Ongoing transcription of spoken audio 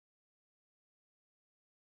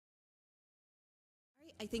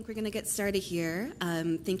I think we're going to get started here.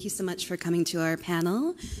 Thank you so much for coming to our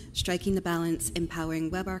panel, Striking the Balance, Empowering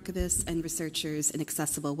Web Archivists and Researchers in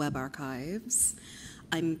Accessible Web Archives.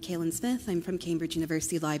 I'm Caylin Smith. I'm from Cambridge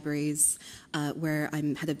University Libraries, where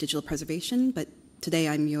I'm head of digital preservation, but today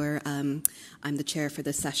I'm the chair for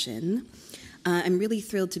this session. I'm really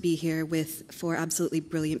thrilled to be here with four absolutely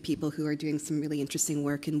brilliant people who are doing some really interesting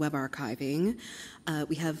work in web archiving.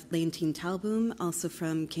 We have Leontien Talboom, also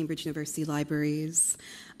from Cambridge University Libraries,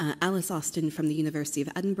 Alice Austin from the University of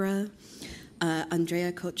Edinburgh,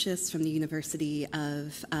 Andrea Kocsis from the University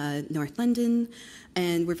of North London,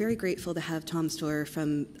 and we're very grateful to have Tom Storer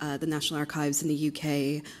from the National Archives in the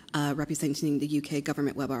UK, representing the UK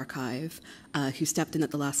Government Web Archive, who stepped in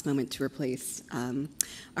at the last moment to replace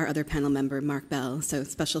our other panel member, Mark Bell. So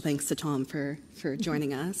special thanks to Tom for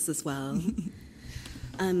joining us as well.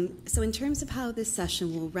 So in terms of how this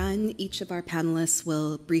session will run, each of our panelists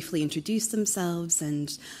will briefly introduce themselves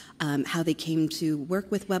and how they came to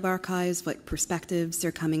work with web archives, what perspectives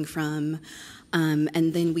they're coming from,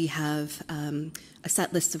 and then we have a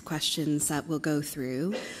set list of questions that we'll go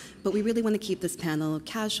through. But we really want to keep this panel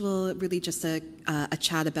casual, really just a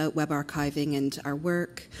chat about web archiving and our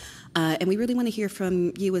work. And we really want to hear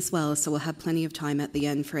from you as well, so we'll have plenty of time at the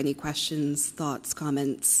end for any questions, thoughts,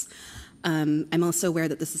 comments. I'm also aware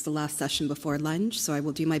that this is the last session before lunch, so I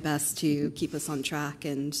will do my best to keep us on track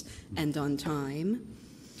and on time.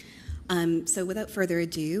 So without further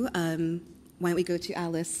ado, why don't we go to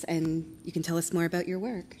Alice and you can tell us more about your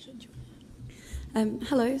work.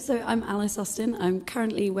 Hello, so I'm Alice Austin. I'm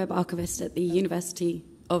currently web archivist at the University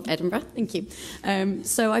of Edinburgh. Thank you.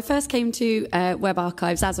 So I first came to web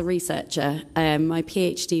archives as a researcher. My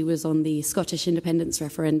PhD was on the Scottish independence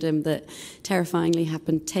referendum that terrifyingly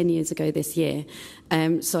happened 10 years ago this year.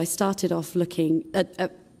 So I started off looking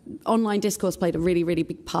at online discourse played a really, really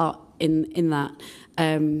big part in that.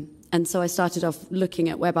 And so I started off looking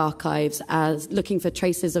at web archives as looking for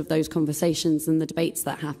traces of those conversations and the debates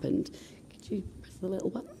that happened. Could you press the little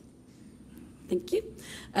button? Thank you.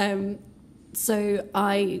 So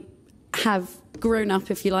I have grown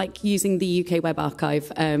up, if you like, using the UK Web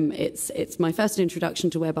Archive. It's my first introduction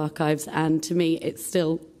to web archives, and to me it's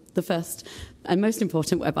still the first and most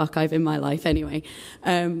important web archive in my life anyway.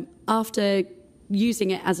 After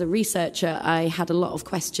using it as a researcher, I had a lot of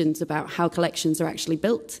questions about how collections are actually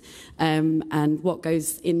built and what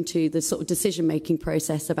goes into the sort of decision-making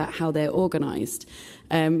process about how they're organised.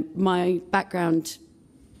 My background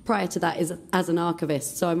prior to that is as an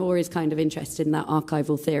archivist, so I'm always kind of interested in that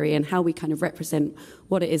archival theory and how we kind of represent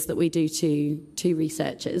what it is that we do to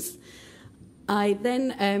researchers. I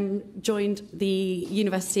then joined the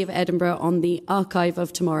University of Edinburgh on the Archive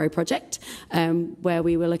of Tomorrow project, where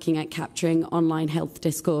we were looking at capturing online health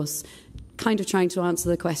discourse, kind of trying to answer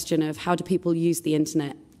the question of how do people use the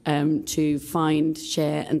internet to find,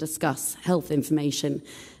 share and discuss health information.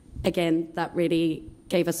 Again, that really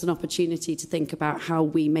gave us an opportunity to think about how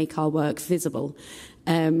we make our work visible.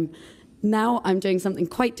 Now I'm doing something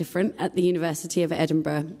quite different at the University of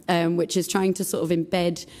Edinburgh, which is trying to sort of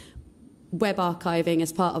embed web archiving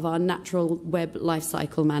as part of our natural web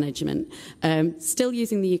lifecycle management. Still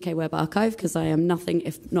using the UK Web Archive because I am nothing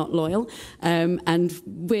if not loyal, and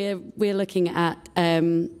we're looking at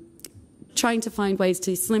trying to find ways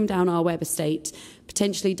to slim down our web estate,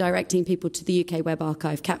 potentially directing people to the UK Web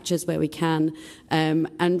Archive captures where we can,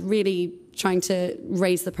 and really trying to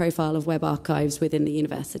raise the profile of web archives within the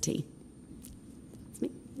university. That's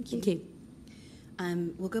me. Thank you.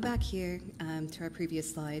 We'll go back here to our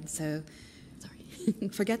previous slide. So, sorry,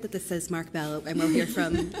 forget that this says Mark Bell, and we'll hear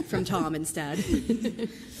from Tom instead.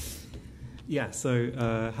 Yeah, so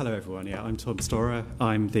hello everyone. Yeah, I'm Tom Storer.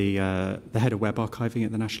 I'm the head of web archiving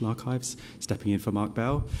at the National Archives, stepping in for Mark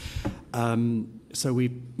Bell. So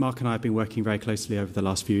Mark and I have been working very closely over the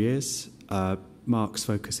last few years. Mark's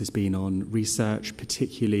focus has been on research,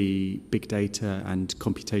 particularly big data and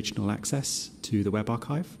computational access to the web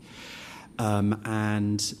archive,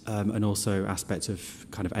 and also aspects of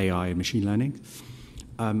kind of AI and machine learning.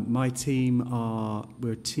 My team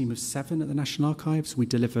we're a team of 7 at the National Archives. We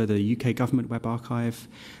deliver the UK Government Web Archive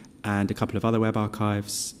and a couple of other web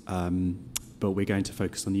archives, but we're going to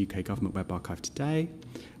focus on the UK Government Web Archive today.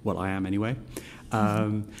 Well, I am anyway.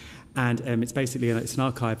 And it's basically it's an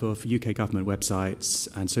archive of UK government websites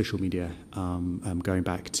and social media going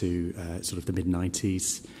back to sort of the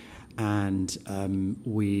mid-90s. And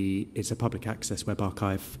it's a public access web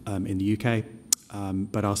archive in the UK.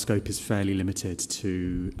 But our scope is fairly limited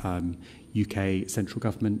to UK central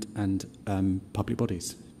government and public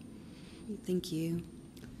bodies. Thank you.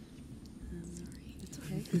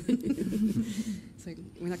 Okay. So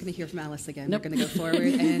we're not going to hear from Alice again. Nope. We're going to go forward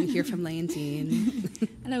and hear from Leontien.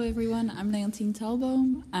 Hello, everyone. I'm Leontien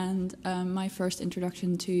Talboom, and my first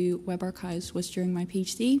introduction to web archives was during my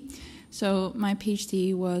PhD. So my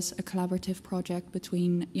PhD was a collaborative project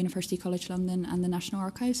between University College London and the National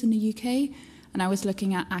Archives in the UK, and I was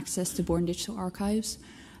looking at access to born digital archives.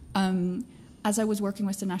 As I was working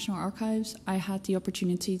with the National Archives, I had the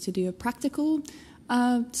opportunity to do a practical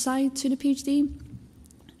side to the PhD,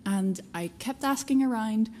 and I kept asking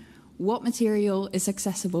around what material is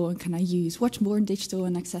accessible and can I use, what's born digital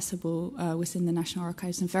and accessible within the National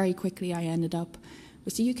Archives, and very quickly I ended up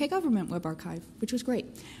with the UK Government Web Archive, which was great.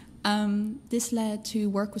 This led to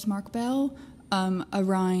work with Mark Bell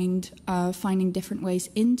around finding different ways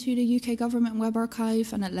into the UK Government Web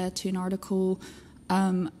Archive, and it led to an article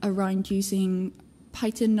around using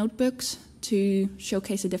Python notebooks to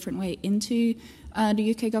showcase a different way into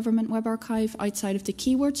the UK Government Web Archive outside of the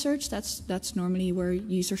keyword search. That's normally where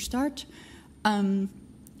users start.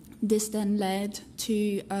 This then led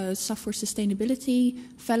to a software sustainability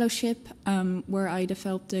fellowship where I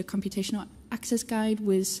developed a computational access guide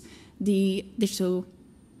with the Digital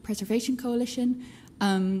Preservation Coalition.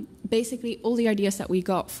 Basically, all the ideas that we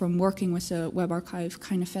got from working with a web archive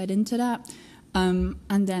kind of fed into that.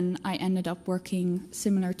 And then I ended up working,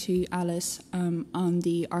 similar to Alice, on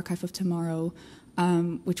the Archive of Tomorrow,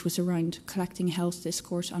 which was around collecting health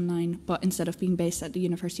discourse online. But instead of being based at the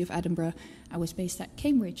University of Edinburgh, I was based at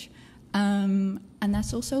Cambridge. And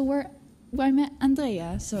that's also where I met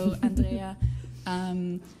Andrea. So Andrea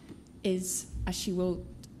is, as she will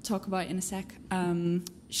talk about in a sec,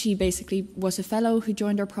 she basically was a fellow who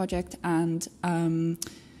joined our project and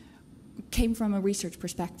came from a research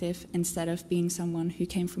perspective instead of being someone who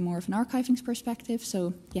came from more of an archiving perspective.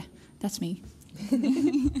 So, yeah, that's me.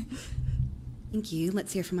 Thank you.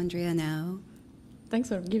 Let's hear from Andrea now. Thanks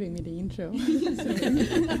for giving me the intro. I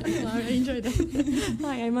enjoyed it.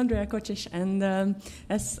 Hi, I'm Andrea Kocsis, and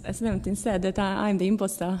as Leontien said, that I'm the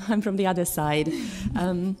imposter. I'm from the other side,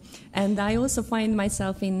 and I also find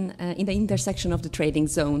myself in the intersection of the trading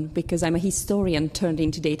zone because I'm a historian turned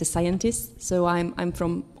into data scientist. So I'm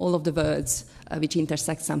from all of the worlds which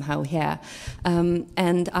intersect somehow here,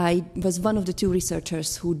 and I was one of the two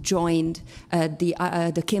researchers who joined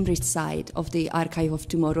the Cambridge side of the Archive of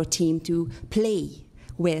Tomorrow team to play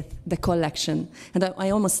with the collection. And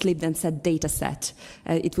I almost slipped and said data set.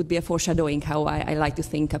 It would be a foreshadowing how I like to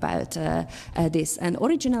think about this. And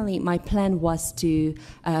originally my plan was to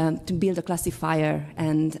build a classifier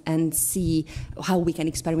and see how we can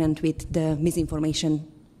experiment with the misinformation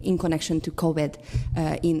in connection to COVID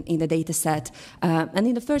in the data set. And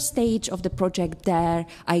in the first stage of the project there,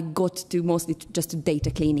 I got to mostly just data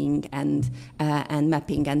cleaning and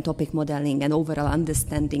mapping and topic modeling and overall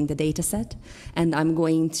understanding the data set. And I'm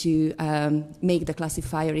going to make the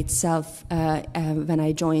classifier itself when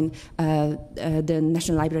I join the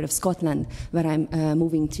National Library of Scotland, where I'm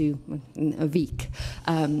moving to in a week.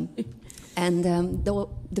 And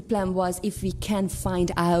the plan was, if we can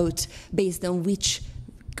find out based on which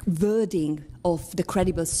wording of the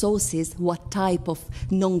credible sources, what type of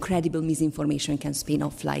non-credible misinformation can spin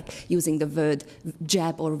off, like using the word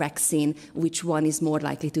jab or vaccine, which one is more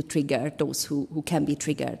likely to trigger those who can be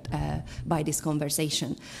triggered by this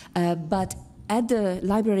conversation. But at the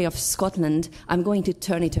Library of Scotland, I'm going to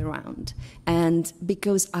turn it around. And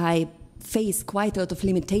because I face quite a lot of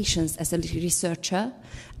limitations as a researcher,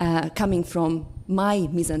 coming from my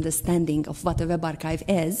misunderstanding of what a web archive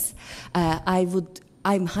is,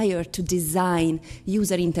 I'm hired to design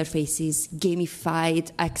user interfaces, gamified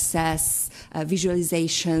access,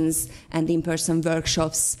 visualizations, and in-person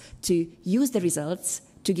workshops to use the results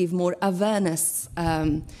to give more awareness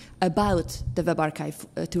about the web archive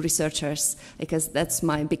to researchers, because that's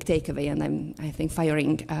my big takeaway, and I'm, I think,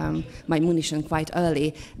 firing my munition quite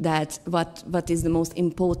early, that what is the most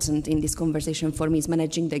important in this conversation for me is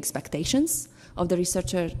managing the expectations of the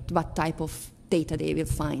researcher, what type of data they will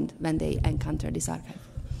find when they encounter this archive.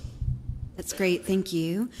 That's great, thank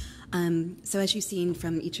you. So as you've seen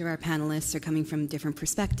from each of our panelists, they're coming from different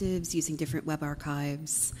perspectives, using different web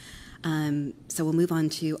archives. So we'll move on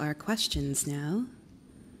to our questions now.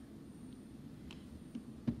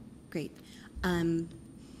 Great.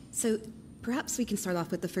 So perhaps we can start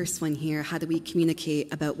off with the first one here. How do we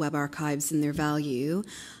communicate about web archives and their value?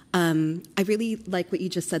 I really like what you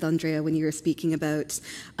just said, Andrea, when you were speaking about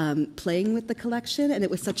playing with the collection, and it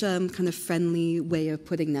was such a kind of friendly way of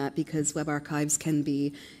putting that, because web archives can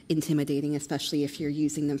be intimidating, especially if you're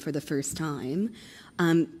using them for the first time.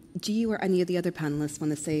 Do you or any of the other panelists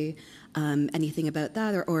want to say anything about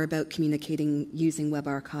that, or about communicating using web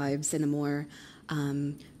archives in a more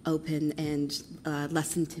open and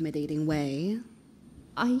less intimidating way?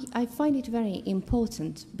 I find it very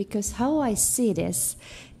important because how I see this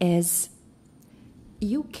is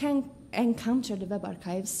you can encounter the web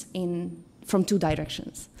archives from two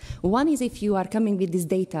directions. One is if you are coming with this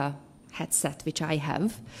data headset, which I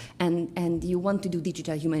have, and you want to do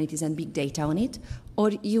digital humanities and big data on it,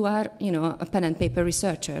 or you are, a pen and paper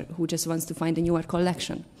researcher who just wants to find a newer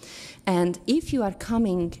collection. And if you are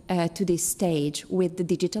coming to this stage with the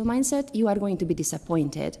digital mindset, you are going to be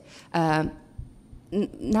disappointed.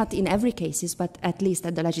 Not in every cases, but at least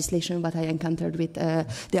at the legislation that I encountered with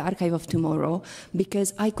the Archive of Tomorrow,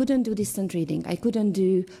 because I couldn't do distant reading, I couldn't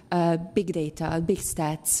do big data, big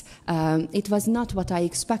stats. It was not what I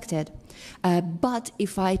expected. But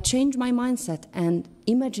if I change my mindset and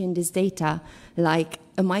imagine this data like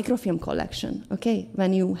a microfilm collection, okay,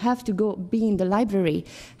 when you have to be in the library,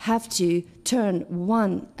 have to turn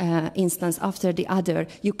one instance after the other,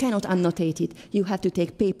 you cannot annotate it, you have to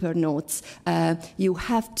take paper notes, you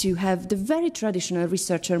have to have the very traditional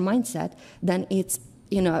researcher mindset, then it's,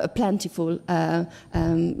 a plentiful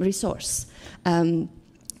resource. And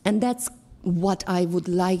that's what I would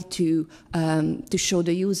like to show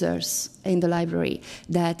the users in the library,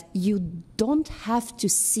 that you don't have to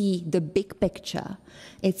see the big picture.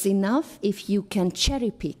 It's enough if you can cherry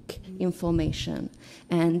pick information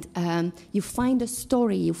and you find a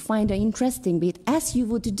story, you find an interesting bit, as you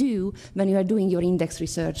would do when you are doing your index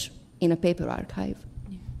research in a paper archive.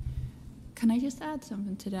 Yeah. Can I just add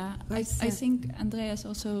something to that? I think Andrea's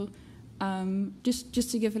also...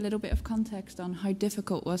 just to give a little bit of context on how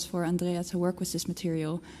difficult it was for Andrea to work with this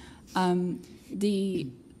material, the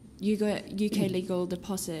UK legal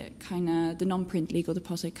deposit the non-print legal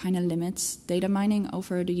deposit limits data mining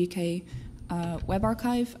over the UK web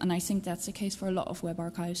archive, and I think that's the case for a lot of web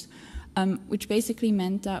archives, which basically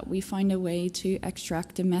meant that we find a way to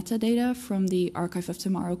extract the metadata from the Archive of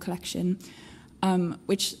Tomorrow collection,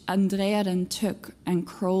 which Andrea then took and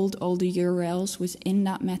crawled all the URLs within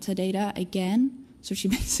that metadata again. So she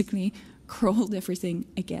basically crawled everything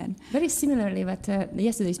again. Very similarly what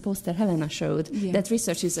yesterday's poster Helena showed, that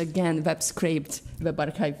research is again web-scraped web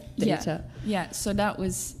archive data. Yeah, so that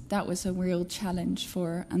was a real challenge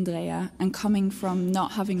for Andrea. And coming from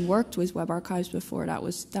not having worked with web archives before, that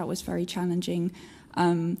was very challenging.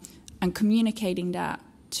 And communicating that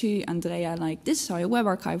to Andrea, like, this is how a web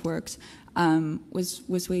archive works,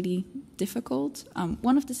 was really difficult.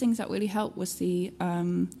 One of the things that really helped was the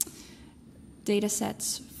data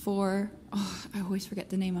sets for, I always forget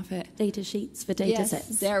the name of it. Data sheets for data sets.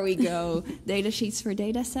 Yes, there we go. Data sheets for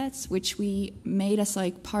data sets, which we made as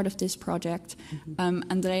like part of this project.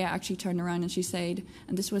 Andrea actually turned around and she said,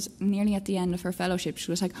 and this was nearly at the end of her fellowship, she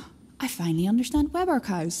was like, I finally understand web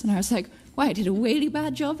archives. And I was like, wow, I did a really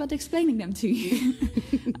bad job at explaining them to you.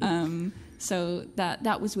 So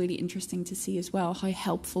that was really interesting to see as well, how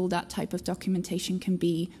helpful that type of documentation can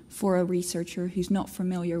be for a researcher who's not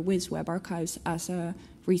familiar with web archives as a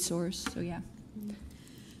resource. So yeah.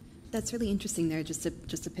 That's really interesting there, just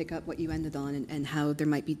to pick up what you ended on, and how there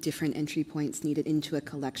might be different entry points needed into a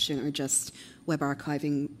collection or just web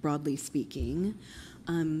archiving, broadly speaking.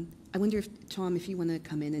 I wonder if, Tom, if you want to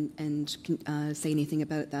come in and say anything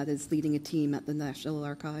about that as leading a team at the National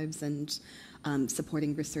Archives and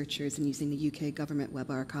supporting researchers and using the UK Government Web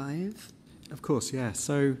Archive. Of course, yeah.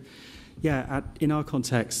 So, yeah, in our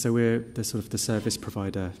context, so we're the sort of the service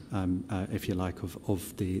provider, if you like,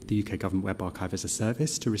 of the UK Government Web Archive as a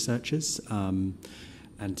service to researchers and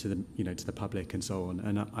to the public and so on.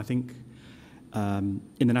 And I think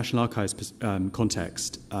in the National Archives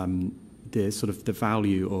context, the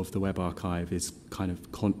value of the web archive is kind of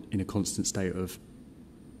in a constant state of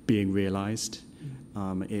being realised.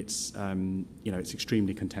 It's it's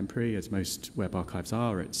extremely contemporary, as most web archives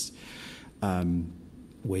are. It's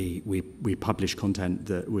we publish content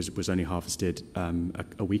that was only harvested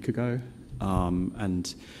a week ago,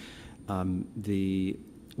 and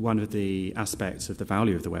one of the aspects of the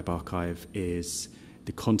value of the web archive is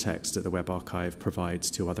the context that the web archive provides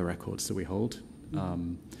to other records that we hold.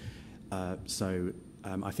 So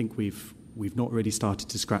I think we've not really started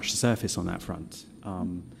to scratch the surface on that front.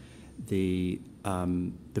 The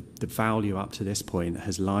value up to this point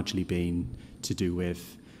has largely been to do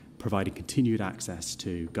with providing continued access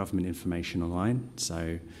to government information online,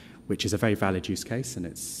 so which is a very valid use case, and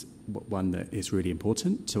it's one that is really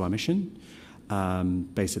important to our mission.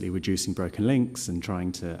 Basically, reducing broken links and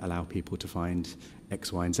trying to allow people to find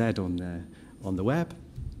X, Y, and Z on the web.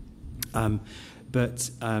 But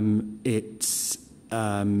it's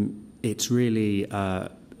really,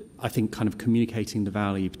 I think, kind of communicating the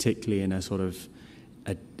value, particularly in a sort of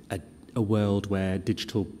a world where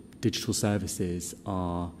digital services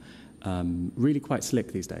are really quite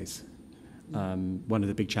slick these days. One of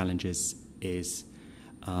the big challenges is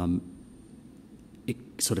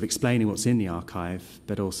sort of explaining what's in the archive,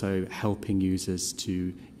 but also helping users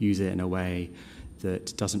to use it in a way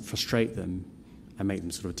that doesn't frustrate them and make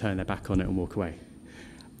them sort of turn their back on it and walk away.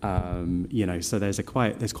 So there's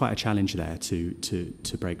quite a challenge there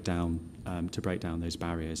to break down those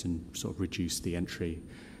barriers and sort of reduce the entry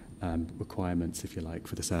requirements, if you like,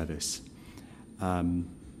 for the service.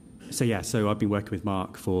 So I've been working with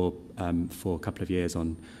Mark for a couple of years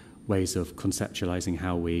on ways of conceptualizing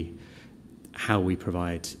how we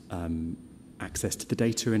provide access to the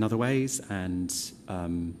data in other ways and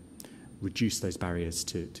reduce those barriers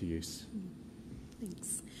to use.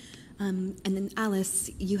 Thanks. And then Alice,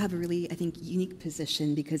 you have a really, I think, unique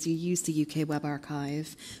position because you use the UK Web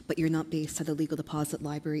Archive, but you're not based at a legal deposit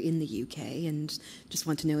library in the UK. And just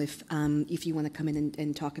want to know if you want to come in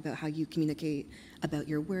and talk about how you communicate about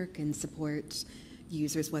your work and support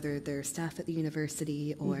users, whether they're staff at the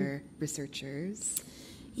university or researchers.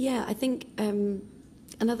 Yeah, I think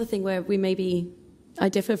another thing where I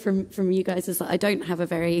differ from you guys is that I don't have a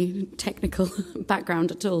very technical background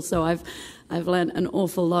at all. So I've learned an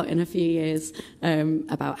awful lot in a few years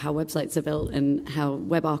about how websites are built and how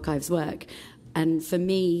web archives work. And for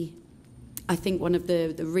me, I think one of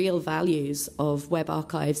the real values of web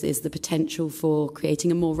archives is the potential for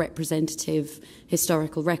creating a more representative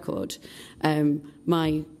historical record.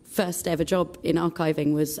 My first ever job in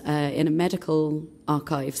archiving was in a medical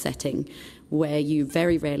archive setting, where you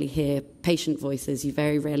very rarely hear patient voices, you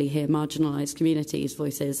very rarely hear marginalised communities'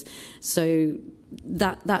 voices. So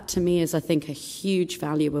that to me is, I think, a huge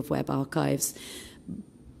value of web archives,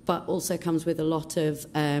 but also comes with a lot of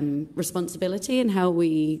responsibility in how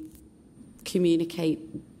we communicate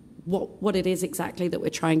what it is exactly that we're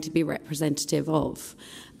trying to be representative of.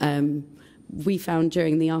 We found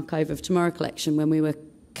during the Archive of Tomorrow collection, when we were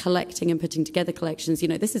collecting and putting together collections,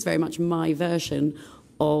 this is very much my version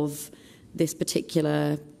of this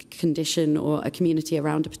particular condition or a community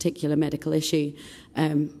around a particular medical issue.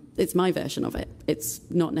 It's my version of it. It's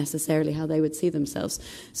not necessarily how they would see themselves.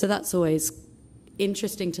 So that's always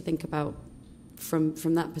interesting to think about from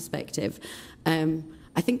that perspective.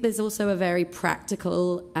 I think there's also a very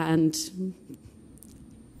practical and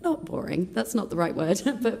not boring, that's not the right word,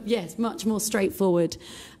 but yes, much more straightforward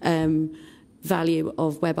value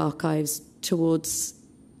of web archives towards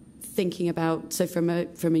thinking about, so from a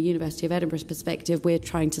University of Edinburgh's perspective, we're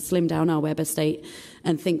trying to slim down our web estate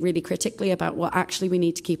and think really critically about what actually we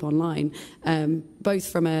need to keep online, both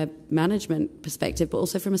from a management perspective, but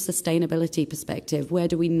also from a sustainability perspective. Where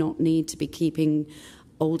do we not need to be keeping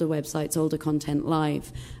older websites, older content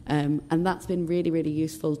live? And that's been really, really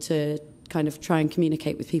useful to kind of try and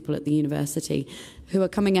communicate with people at the university who are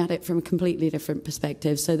coming at it from a completely different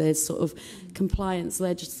perspective. So there's sort of compliance,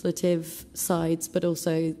 legislative sides, but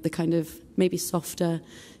also the kind of maybe softer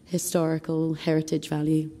historical heritage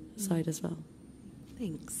value side as well.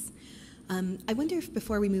 Thanks. I wonder if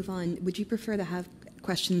before we move on, would you prefer to have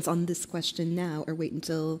questions on this question now or wait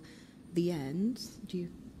until the end?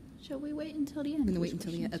 Shall we wait until the end? We're going to wait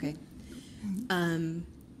until the end, okay.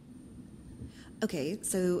 Okay,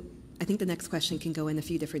 so I think the next question can go in a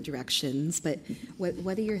few different directions, but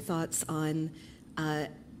what are your thoughts on the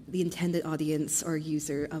intended audience or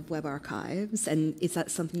user of web archives, and is that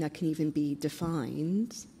something that can even be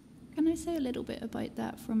defined? Can I say a little bit about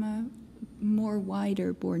that from a more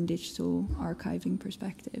wider born digital archiving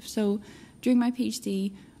perspective? So during my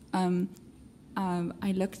PhD,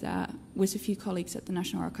 I looked at, with a few colleagues at the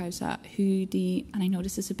National Archives, at and I know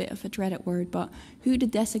this is a bit of a dreaded word, but who the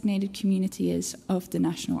designated community is of the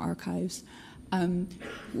National Archives,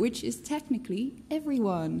 which is technically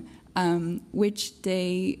everyone, which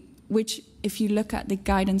if you look at the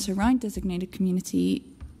guidance around designated community,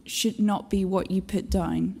 should not be what you put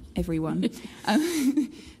down, everyone.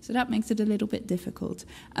 So that makes it a little bit difficult.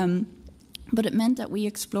 But it meant that we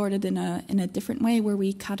explored it in a different way, where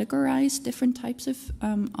we categorized different types of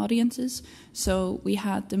audiences. So we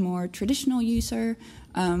had the more traditional user,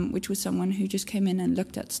 which was someone who just came in and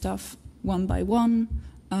looked at stuff one by one.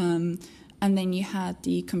 And then you had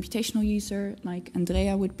the computational user, like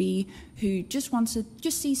Andrea would be, who just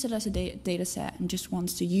sees it as a data set and just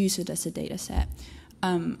wants to use it as a data set.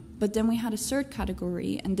 But then we had a third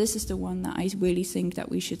category, and this is the one that I really think that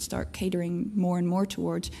we should start catering more and more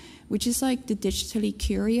towards, which is like the digitally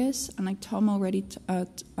curious. And like Tom already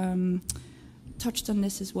touched on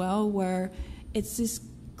this as well, where it's this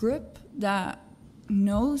group that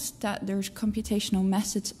knows that there's computational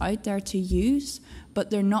methods out there to use, but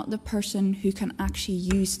they're not the person who can actually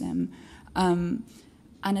use them. And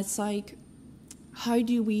it's like, how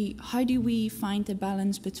do we find the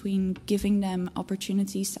balance between giving them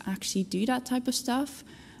opportunities to actually do that type of stuff,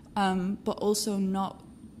 but also not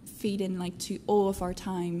feeding like to all of our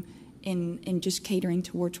time in just catering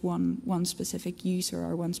towards one specific user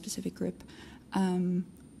or one specific group.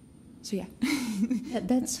 So yeah.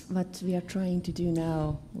 That's what we are trying to do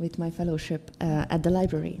now with my fellowship at the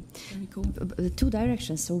library. Very cool. Two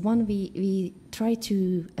directions. So one, we try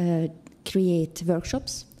to create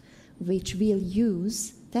workshops which will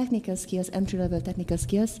use technical skills, entry-level technical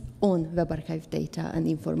skills on Web Archive data and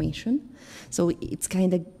information. So it's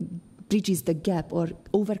kind of bridges the gap or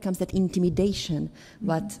overcomes that intimidation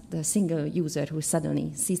what the single user who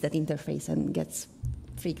suddenly sees that interface and gets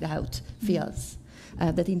freaked out feels.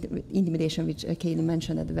 That intimidation which Caylin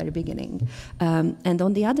mentioned at the very beginning. And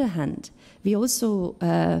on the other hand, we also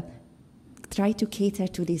try to cater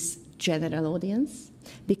to this general audience,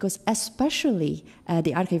 because especially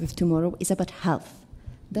the Archive of Tomorrow is about health.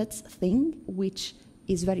 That's a thing which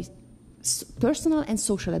is very personal and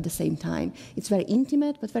social at the same time. It's very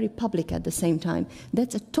intimate but very public at the same time.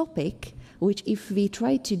 That's a topic which, if we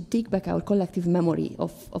try to dig back our collective memory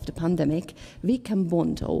of the pandemic, we can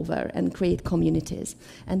bond over and create communities.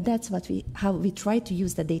 And that's how we try to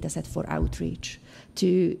use the data set for outreach,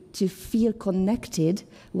 to feel connected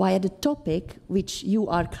via the topic which you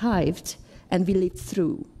archived and we lived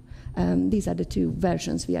through. These are the two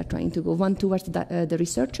versions we are trying to go. One towards the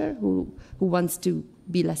researcher who wants to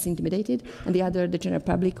be less intimidated, and the other the general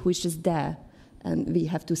public who is just there, and we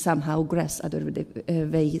have to somehow grasp other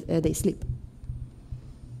way they sleep.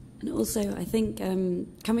 And also, I think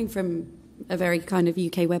coming from a very kind of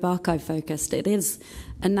UK Web Archive focused, it is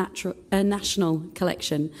a national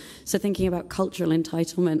collection. So thinking about cultural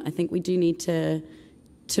entitlement, I think we do need to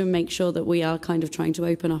make sure that we are kind of trying to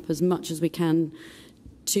open up as much as we can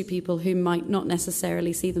to people who might not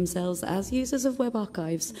necessarily see themselves as users of web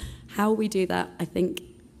archives. How we do that, I think,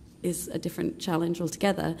 is a different challenge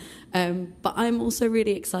altogether. But I'm also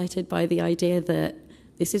really excited by the idea that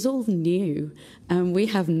this is all new, and we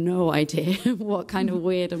have no idea what kind of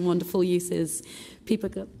weird and wonderful uses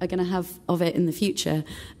people are going to have of it in the future.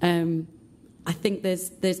 I think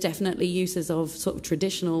there's definitely uses of sort of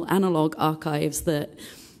traditional analog archives that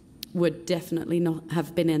would definitely not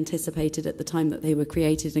have been anticipated at the time that they were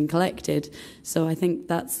created and collected. So I think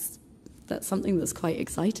that's something that's quite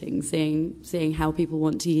exciting, seeing how people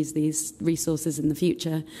want to use these resources in the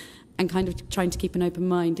future, and kind of trying to keep an open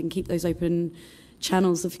mind and keep those open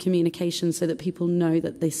channels of communication so that people know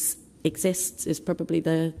that this exists is probably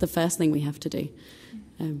the first thing we have to do.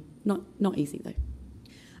 Not easy, though.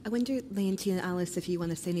 I wonder, Leontien and Alice, if you want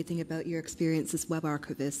to say anything about your experience as web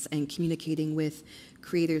archivists and communicating with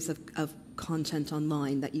creators of content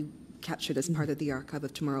online that you captured as part of the Archive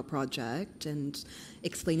of Tomorrow project, and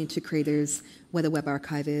explaining to creators what a web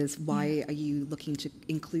archive is, why are you looking to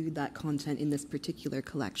include that content in this particular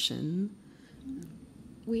collection?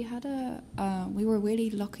 We were really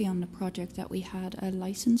lucky on the project that we had a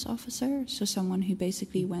license officer, so someone who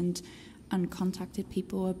basically went and contacted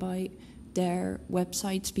people about their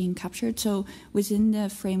websites being captured. So within the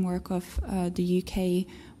framework of the UK,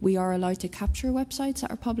 we are allowed to capture websites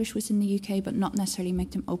that are published within the UK, but not necessarily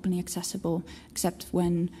make them openly accessible, except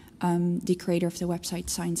when the creator of the website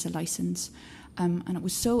signs a license. And it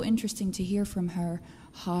was so interesting to hear from her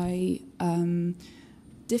how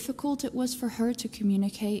difficult it was for her to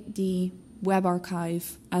communicate the web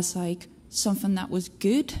archive as like something that was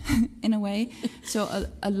good in a way. So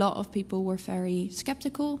a lot of people were very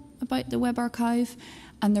skeptical about the web archive,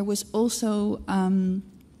 and there was also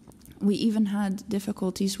we even had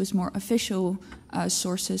difficulties with more official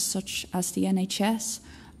sources such as the NHS,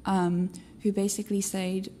 who basically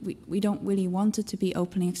said we don't really want it to be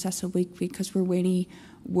openly accessible because we're really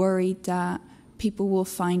worried that people will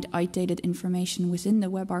find outdated information within the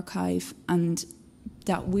web archive, and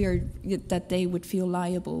that they would feel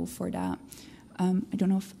liable for that. I don't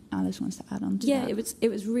know if Alice wants to add on to that. Yeah, it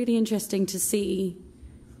was really interesting to see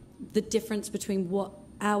the difference between what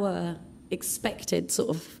our expected sort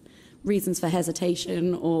of reasons for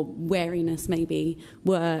hesitation or wariness maybe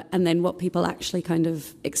were, and then what people actually kind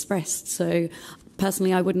of expressed. So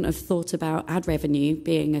personally, I wouldn't have thought about ad revenue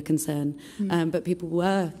being a concern, but people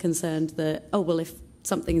were concerned that, oh, well, if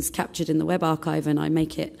something's captured in the web archive and I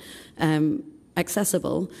make it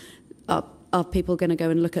accessible, are people going to go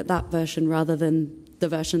and look at that version rather than the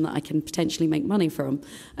version that I can potentially make money from?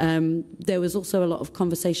 There was also a lot of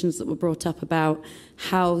conversations that were brought up about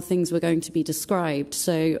how things were going to be described.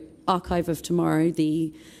 So Archive of Tomorrow,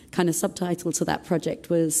 the kind of subtitle to that project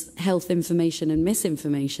was Health Information and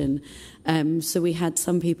Misinformation. So we had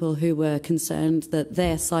some people who were concerned that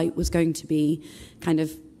their site was going to be kind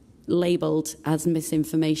of labelled as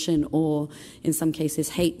misinformation or, in some cases,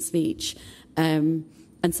 hate speech.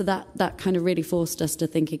 And so that kind of really forced us to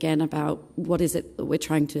think again about what is it that we're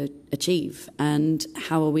trying to achieve and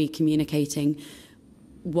how are we communicating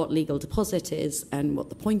what legal deposit is and what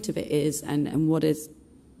the point of it is and what is,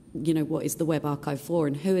 you know, what is the Web Archive for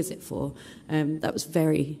and who is it for. That was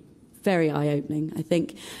very, very eye-opening, I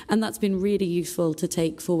think. And that's been really useful to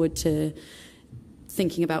take forward to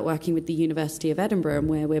thinking about working with the University of Edinburgh, and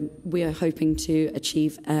where we are hoping to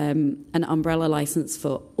achieve an umbrella license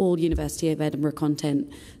for all University of Edinburgh content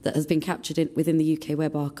that has been captured within the UK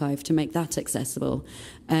Web Archive to make that accessible.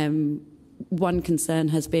 One concern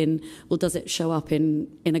has been, well, does it show up in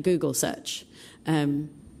a Google search?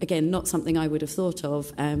 Again, not something I would have thought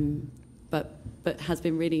of, but has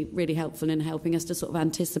been really, really helpful in helping us to sort of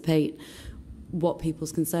anticipate what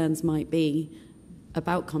people's concerns might be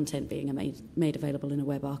about content being made available in a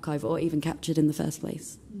web archive or even captured in the first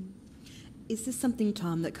place. Is this something,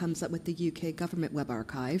 Tom, that comes up with the UK Government Web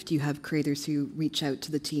Archive? Do you have creators who reach out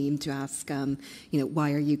to the team to ask,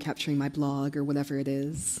 why are you capturing my blog or whatever it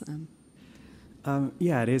is?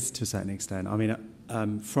 Yeah, it is to a certain extent. I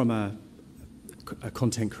mean, from a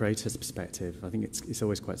content creator's perspective, I think it's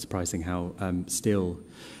always quite surprising how still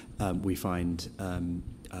we find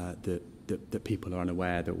that people are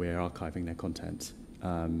unaware that we're archiving their content.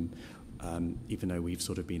 Even though we've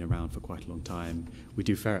sort of been around for quite a long time, we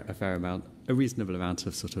do a reasonable amount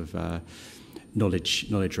of sort of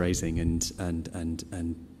knowledge raising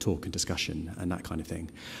and talk and discussion and that kind of thing.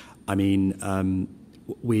 I mean,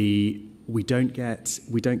 we don't get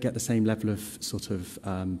the same level of sort of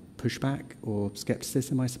pushback or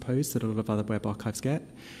skepticism, I suppose, that a lot of other web archives get.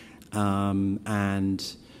 And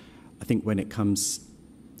I think when it comes,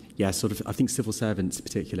 I think civil servants in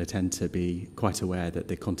particular tend to be quite aware that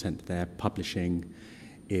the content they're publishing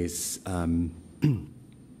is going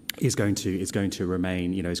to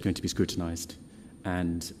remain, is going to be scrutinised,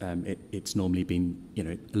 and it's normally been,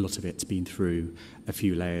 a lot of it's been through a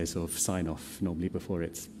few layers of sign-off normally before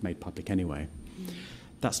it's made public anyway.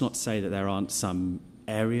 That's not to say that there aren't some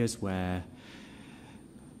areas where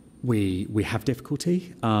we have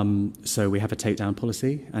difficulty. So we have a takedown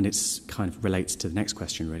policy, and it's kind of relates to the next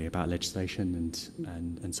question really about legislation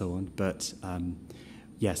and so on. But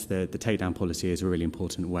yes, the takedown policy is a really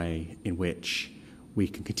important way in which we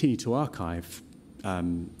can continue to archive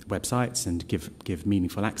websites and give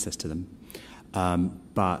meaningful access to them,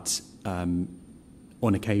 but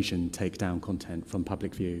on occasion take down content from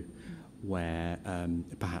public view where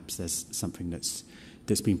perhaps there's something that's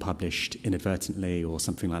been published inadvertently or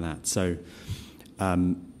something like that. So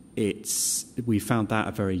we found that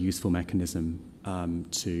a very useful mechanism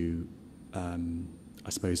to, I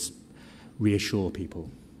suppose, reassure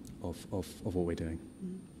people of what we're doing.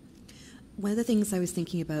 One of the things I was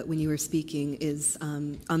thinking about when you were speaking is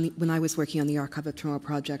when I was working on the Archive of Tomorrow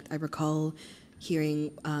project, I recall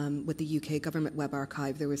hearing with the UK Government Web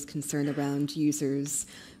Archive, there was concern around users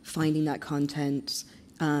finding that content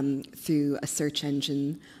through a search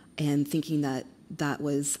engine and thinking that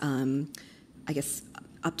was, I guess,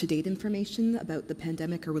 up-to-date information about the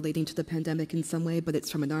pandemic or relating to the pandemic in some way, but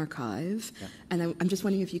it's from an archive. Yeah. And I'm just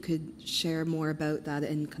wondering if you could share more about that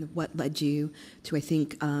and kind of what led you to, I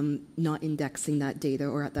think, not indexing that data,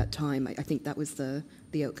 or at that time, I think that was the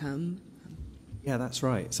outcome. Yeah, that's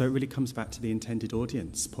right. So it really comes back to the intended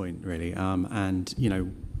audience point, really. And,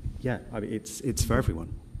 it's for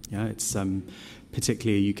everyone. Yeah, it's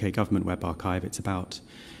particularly a UK government web archive. It's about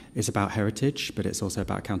heritage, but it's also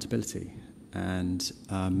about accountability. And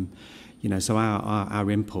so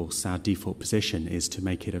our impulse, our default position, is to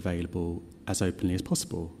make it available as openly as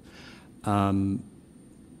possible. When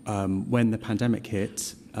the pandemic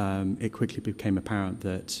hit, it quickly became apparent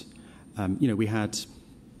that we had,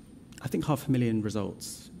 I think, 500,000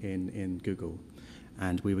 results in Google,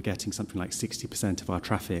 and we were getting something like 60% of our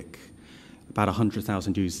traffic, about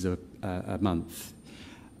 100,000 users a month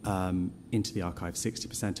into the archive.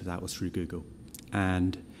 60% of that was through Google.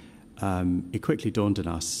 And it quickly dawned on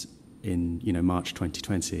us in March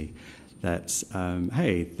 2020 that,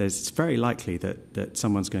 hey, it's very likely that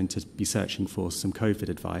someone's going to be searching for some COVID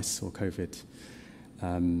advice or COVID,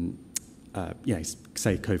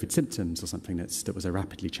 say COVID symptoms or something that was a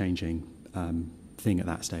rapidly changing thing at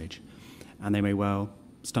that stage. And they may well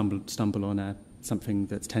stumble on something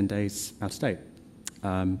that's 10 days out of date.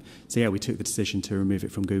 We took the decision to remove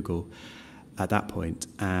it from Google at that point.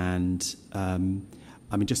 And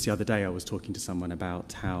I mean, just the other day I was talking to someone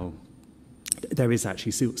about how there is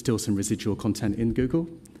actually still some residual content in Google,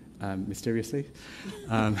 mysteriously.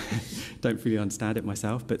 Don't really understand it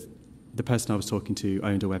myself, but the person I was talking to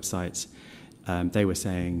owned a website. They were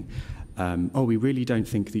saying, oh, we really don't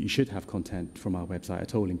think that you should have content from our website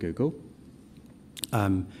at all in Google.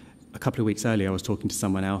 A couple of weeks earlier, I was talking to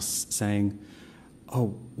someone else saying,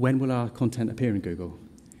 oh, when will our content appear in Google?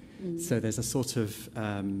 So there's a sort of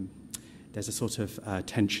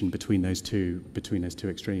tension between those two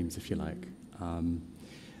extremes, if you like.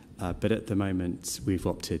 But at the moment, we've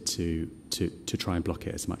opted to try and block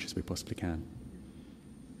it as much as we possibly can.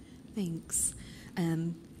 Thanks.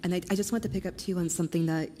 And I just want to pick up too on something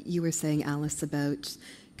that you were saying, Alice, about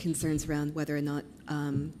concerns around whether or not,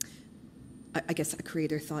 I guess, a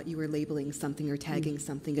creator thought you were labeling something or tagging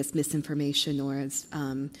something as misinformation or as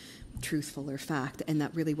truthful or fact, and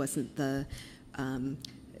that really wasn't the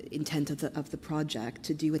intent of the project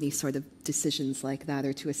to do any sort of decisions like that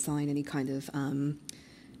or to assign any kind of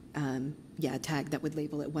tag that would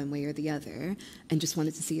label it one way or the other. And just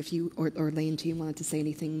wanted to see if you or Leontien wanted to say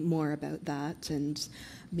anything more about that, and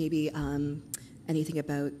maybe anything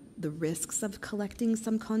about the risks of collecting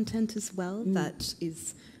some content as well that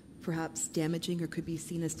is perhaps damaging or could be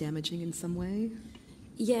seen as damaging in some way.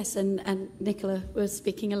 Yes, and Nicola was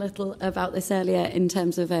speaking a little about this earlier in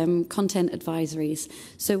terms of content advisories.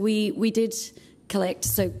 So we did collect,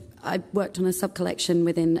 so I worked on a sub-collection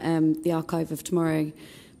within the Archive of Tomorrow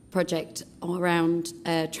project around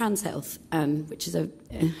trans health, which is a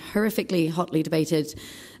horrifically hotly debated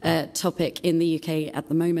topic in the UK at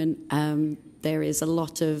the moment. There is a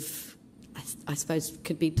lot of, I suppose,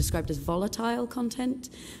 could be described as volatile content.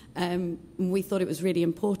 We thought it was really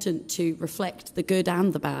important to reflect the good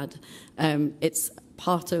and the bad. It's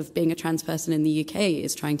part of being a trans person in the UK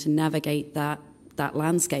is trying to navigate that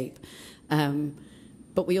landscape.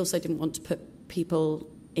 But we also didn't want to put people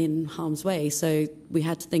in harm's way, so we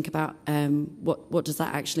had to think about what does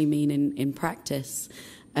that actually mean in practice.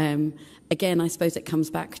 Again, I suppose it comes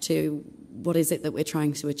back to what is it that we're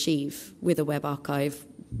trying to achieve with a web archive?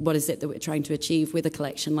 What is it that we're trying to achieve with a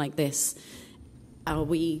collection like this? Are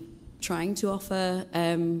we trying to offer,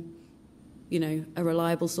 a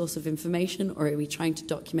reliable source of information, or are we trying to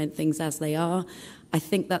document things as they are? I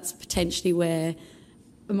think that's potentially where,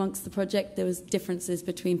 amongst the project, there was differences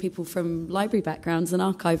between people from library backgrounds and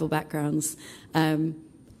archival backgrounds.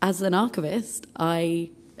 As an archivist,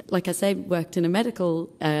 like I said, worked in a medical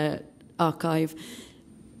archive.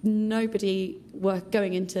 Nobody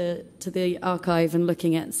going into the archive and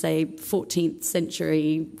looking at, say, 14th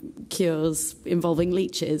century cures involving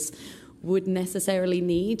leeches would necessarily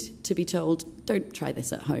need to be told, don't try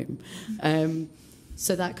this at home.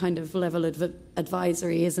 So that kind of level of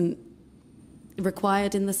advisory isn't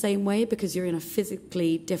required in the same way because you're in a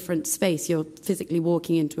physically different space. You're physically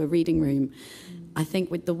walking into a reading room. I think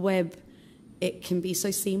with the web, it can be so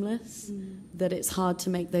seamless that it's hard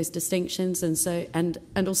to make those distinctions, and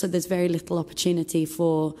also there's very little opportunity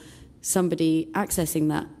for somebody accessing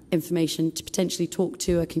that information to potentially talk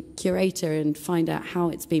to a curator and find out how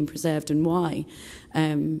it's been preserved and why.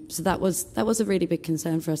 So that was a really big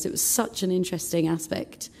concern for us. It was such an interesting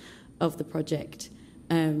aspect of the project,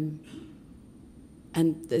 and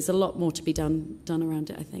there's a lot more to be done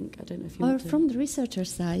around it, I think. I don't know if you want to... From the researcher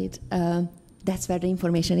side, that's where the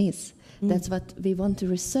information is. That's what we want to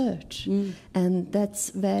research. And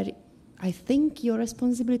that's where I think your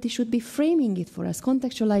responsibility should be framing it for us,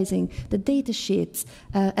 contextualizing the data sheets,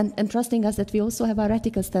 and trusting us that we also have our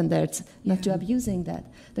ethical standards, not to abusing that.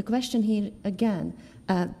 The question here, again,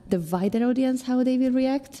 the wider audience, how they will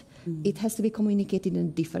react, it has to be communicated in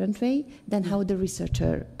a different way than how the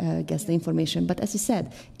researcher gets the information. But as you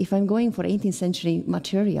said, if I'm going for 18th century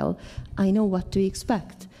material, I know what to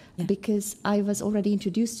expect because I was already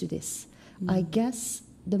introduced to this. I guess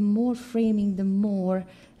the more framing, the more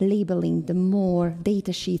labeling, the more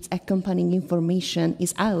data sheets accompanying information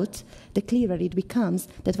is out, the clearer it becomes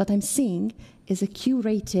that what I'm seeing is a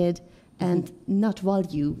curated and not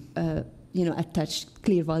value, attached,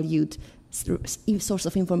 clear valued source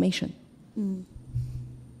of information.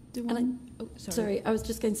 Sorry, I was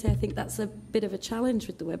just going to say I think that's a bit of a challenge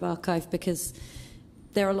with the Web Archive because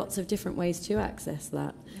there are lots of different ways to access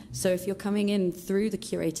that. So if you're coming in through the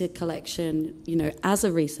curated collection, as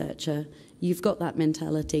a researcher, you've got that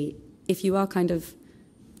mentality. If you are kind of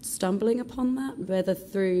stumbling upon that, whether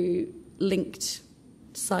through linked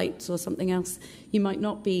sites or something else, you might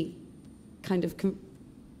not be kind of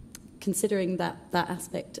considering that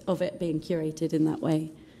aspect of it being curated in that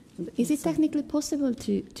way. Is it technically possible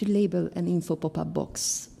to label an info pop-up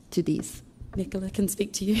box to these? Nicola can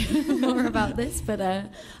speak to you more about this, but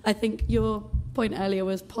I think your point earlier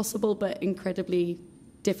was possible but incredibly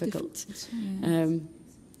difficult.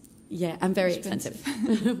 Yeah, and very expensive,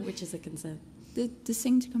 which is a concern. The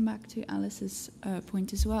thing to come back to Alice's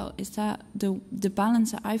point as well is that the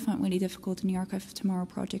balance that I found really difficult in the Archive of Tomorrow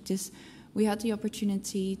project is we had the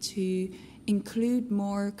opportunity to include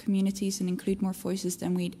more communities and include more voices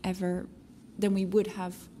than we would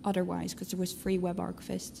have otherwise, because there was free web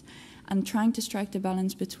archivists, and trying to strike the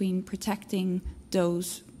balance between protecting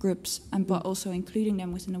those groups but also including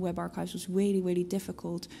them within the web archives was really, really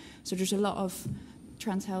difficult. So there's a lot of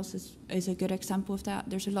Trans Health is a good example of that.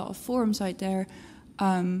 There's a lot of forums out there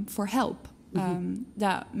for help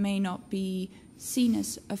that may not be seen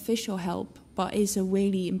as official help, but is a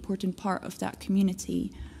really important part of that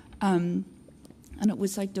community. And it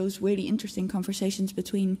was like those really interesting conversations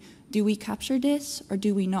between, do we capture this or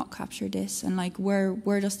do we not capture this? And like,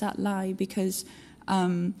 where does that lie? Because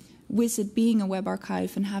with it being a web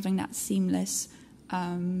archive and having that seamless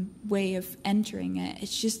way of entering it,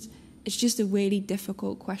 it's just a really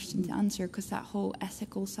difficult question to answer, because that whole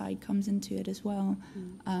ethical side comes into it as well.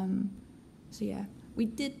 So yeah, we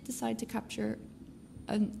did decide to capture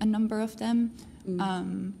a number of them,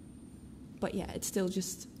 but yeah, it's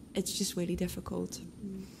just really difficult.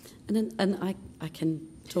 And I can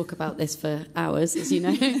talk about this for hours, as you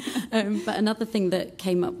know. But another thing that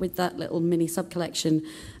came up with that little mini sub-collection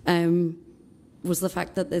was the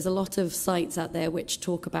fact that there's a lot of sites out there which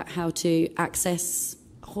talk about how to access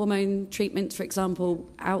hormone treatments, for example,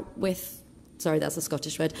 that's a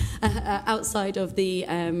Scottish word, outside of the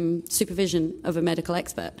supervision of a medical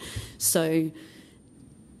expert. So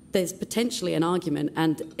there's potentially an argument,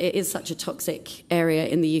 and it is such a toxic area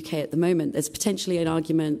in the UK at the moment, there's potentially an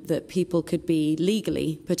argument that people could be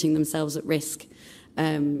legally putting themselves at risk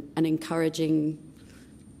and encouraging,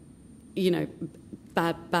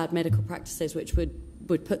 bad medical practices which would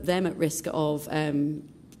put them at risk of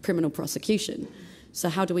criminal prosecution. So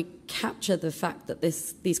how do we capture the fact that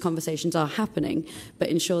these conversations are happening, but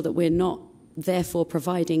ensure that we're not therefore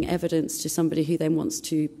providing evidence to somebody who then wants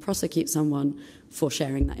to prosecute someone for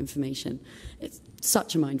sharing that information? It's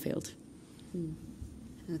such a minefield.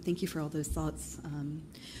 Thank you for all those thoughts.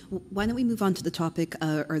 Why don't we move on to the topic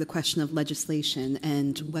or the question of legislation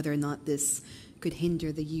and whether or not this could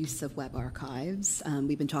hinder the use of web archives.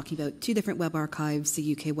 We've been talking about two different web archives,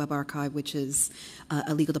 the UK Web Archive, which is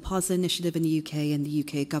a legal deposit initiative in the UK, and the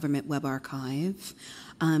UK Government Web Archive.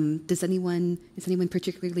 Is anyone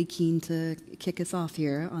particularly keen to kick us off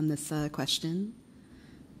here on this question?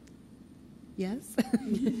 Yes?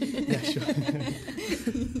 Yeah, sure.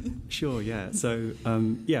 Sure, yeah. So,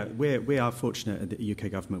 we are fortunate at the UK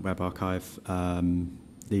Government Web Archive.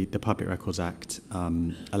 The Public Records Act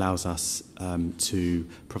allows us to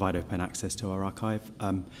provide open access to our archive.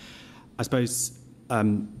 I suppose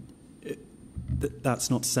that's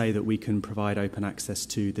not to say that we can provide open access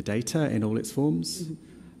to the data in all its forms,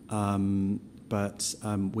 but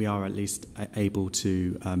we are at least able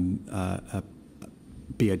to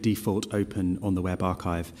be a default open on the web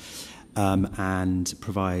archive and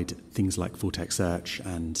provide things like full-text search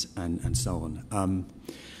and so on.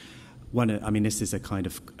 This is a kind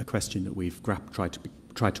of a question that we've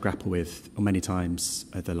tried to grapple with many times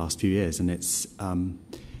over the last few years, and it's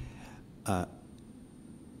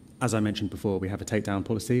as I mentioned before, we have a takedown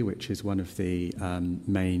policy, which is one of the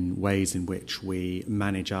main ways in which we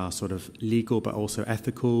manage our sort of legal but also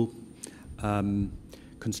ethical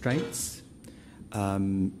constraints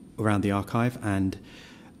around the archive, and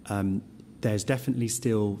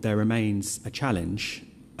there remains a challenge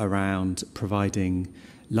around providing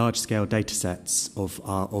large-scale data sets of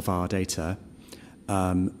our data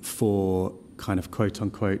for kind of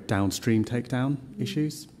quote-unquote downstream takedown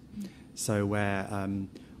issues. So where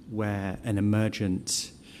an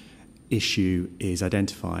emergent issue is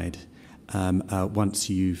identified, once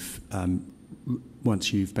you've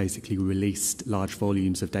basically released large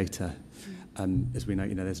volumes of data, as we know,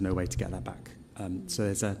 there's no way to get that back.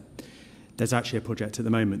 So there's actually a project at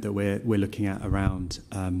the moment that we're looking at around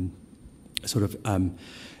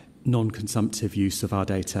non-consumptive use of our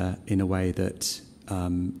data in a way that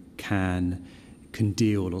can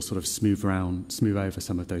deal or sort of smooth over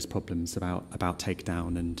some of those problems about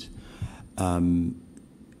takedown and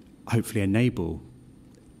hopefully enable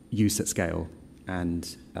use at scale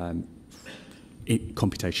and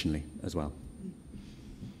computationally as well.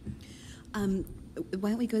 Why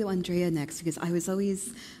don't we go to Andrea next? Because I was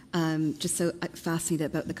always just so fascinated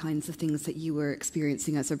about the kinds of things that you were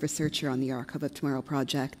experiencing as a researcher on the Archive of Tomorrow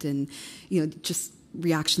project, and just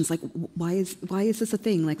reactions like, why is this a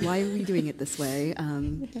thing? Like, why are we doing it this way?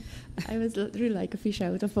 I was really like a fish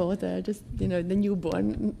out of water, just, the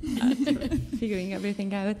newborn, figuring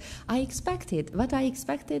everything out. I expected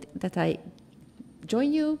that I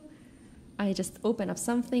join you, I just open up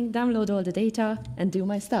something, download all the data, and do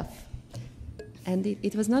my stuff. And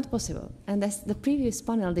it was not possible. And as the previous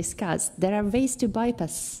panel discussed, there are ways to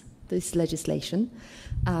bypass this legislation,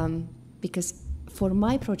 because for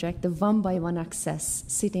my project, the one-by-one access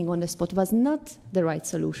sitting on the spot was not the right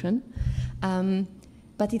solution,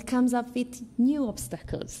 but it comes up with new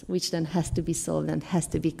obstacles, which then has to be solved and has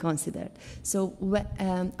to be considered. So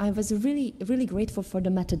I was really, really grateful for the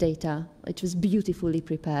metadata, which was beautifully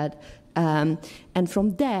prepared. And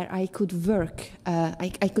from there, I could work,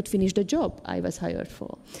 I could finish the job I was hired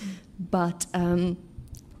for. But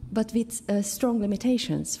with strong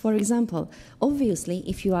limitations. For example, obviously,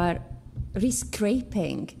 if you are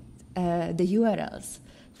re-scraping the URLs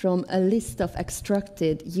from a list of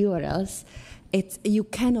extracted URLs, you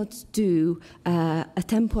cannot do a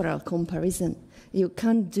temporal comparison. You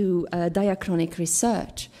can't do diachronic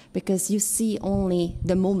research because you see only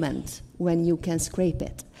the moment when you can scrape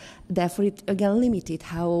it. Therefore, it again limited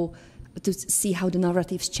to see how the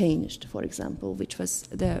narratives changed, for example, which was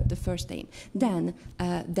the first aim. Then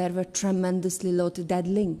there were tremendously loaded dead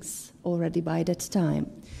links already by that time.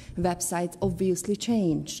 Websites obviously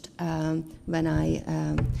changed when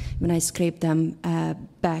I scraped them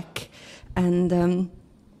back, and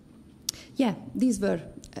these were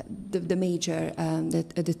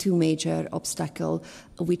the two major obstacles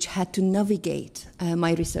which had to navigate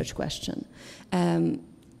my research question.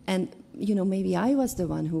 And maybe I was the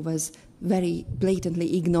one who was very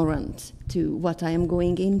blatantly ignorant to what I am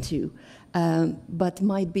going into, but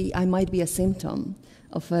I might be a symptom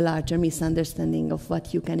of a larger misunderstanding of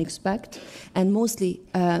what you can expect. And mostly,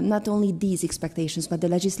 not only these expectations, but the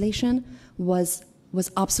legislation was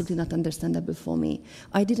absolutely not understandable for me.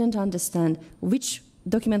 I didn't understand which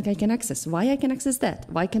document I can access, why I can access that,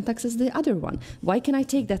 why I can't access the other one, why can I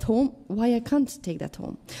take that home, why I can't take that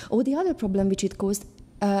home. Or the other problem which it caused,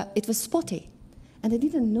 it was spotty. And I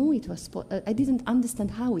didn't know it was I didn't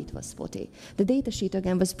understand how it was spotty. The datasheet,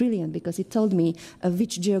 again, was brilliant because it told me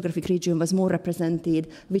which geographic region was more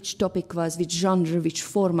represented, which topic which genre, which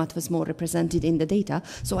format was more represented in the data.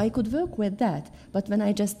 So I could work with that. But when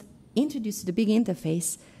I just introduced the big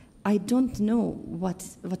interface, I don't know what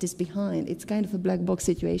is behind. It's kind of a black box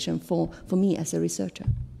situation for me as a researcher.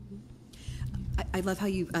 I love how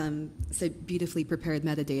you said beautifully prepared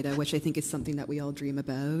metadata, which I think is something that we all dream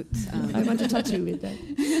about. I want to touch you with that.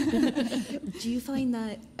 Do you find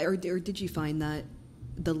that, or did you find that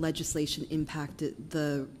the legislation impacted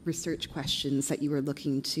the research questions that you were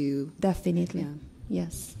looking to? Definitely,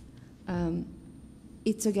 yes.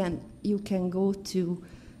 It's, again, you can go to,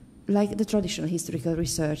 like the traditional historical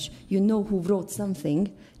research, you know who wrote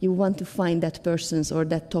something, you want to find that person's or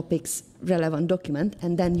that topic's relevant document,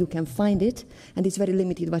 and then you can find it, and it's very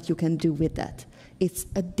limited what you can do with that. It's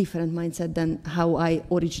a different mindset than how I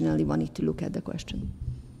originally wanted to look at the question.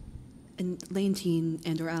 And Leontien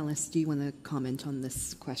and/or Alice, do you want to comment on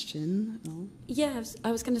this question? No? Yeah,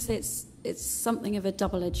 I was going to say it's something of a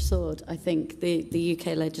double-edged sword, I think, the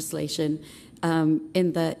UK legislation,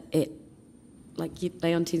 in that it, like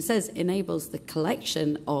Leontien says, enables the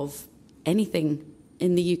collection of anything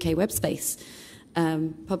in the UK web space,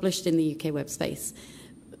 published in the UK web space,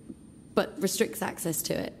 but restricts access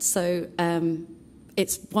to it. So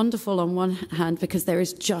it's wonderful on one hand because there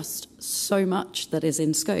is just so much that is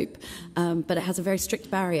in scope, but it has a very strict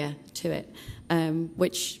barrier to it,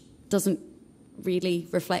 which doesn't really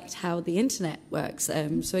reflect how the internet works.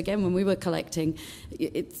 So again, when we were collecting,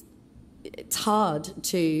 it's hard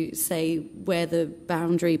to say where the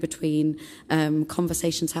boundary between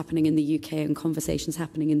conversations happening in the UK and conversations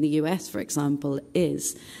happening in the US, for example,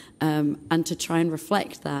 is, and to try and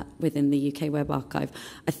reflect that within the UK Web Archive.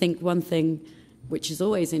 I think one thing which is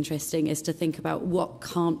always interesting is to think about what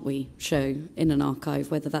can't we show in an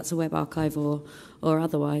archive, whether that's a web archive or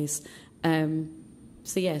otherwise.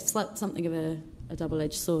 So yeah, it's like something of a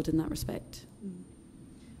double-edged sword in that respect.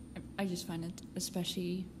 I just find it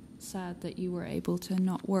especially sad that you were able to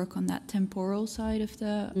not work on that temporal side of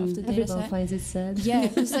the data Everyone set. finds it sad. Yeah,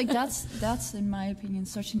 because like that's in my opinion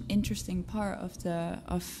such an interesting part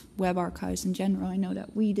of web archives in general. I know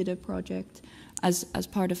that we did a project as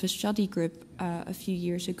part of a study group a few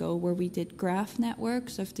years ago where we did graph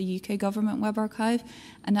networks of the UK government web archive,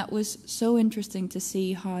 and that was so interesting to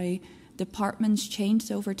see how departments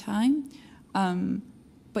changed over time.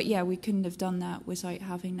 But yeah, we couldn't have done that without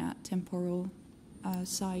having that temporal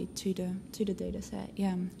side to the data set.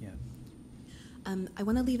 Yeah. I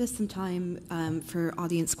want to leave us some time for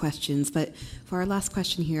audience questions, but for our last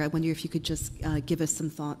question here, I wonder if you could just give us some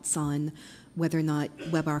thoughts on whether or not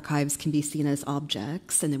web archives can be seen as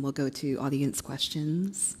objects, and then we'll go to audience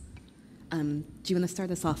questions. Do you want to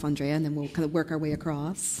start us off, Andrea, and then we'll kind of work our way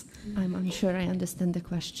across? I'm unsure I understand the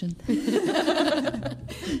question.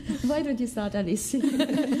 Why don't you start, Alice?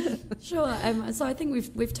 Sure. So I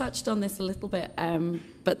think we've touched on this a little bit,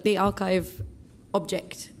 but the archive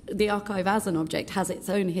as an object has its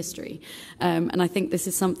own history, and I think this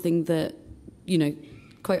is something that, you know,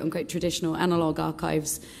 quote unquote traditional analog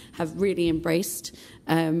archives have really embraced,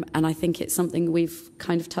 and I think it's something we've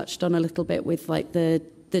kind of touched on a little bit with like the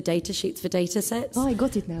data sheets for data sets. Oh, I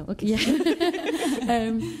got it now. Okay.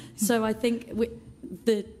 Yeah. So I think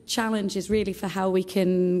the challenge is really for how we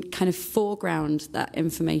can kind of foreground that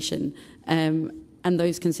information and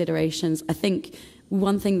those considerations. I think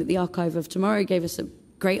one thing that the Archive of Tomorrow gave us a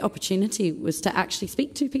great opportunity was to actually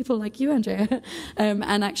speak to people like you, Andrea,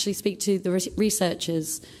 and actually speak to the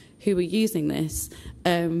researchers who were using this.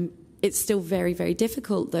 It's still very, very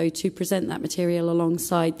difficult, though, to present that material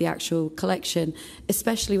alongside the actual collection,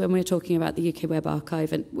 especially when we're talking about the UK Web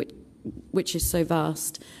Archive, and which is so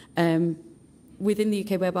vast. Within the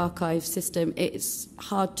UK Web Archive system, it's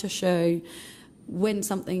hard to show when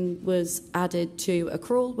something was added to a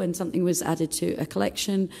crawl, when something was added to a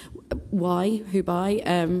collection, why, who by.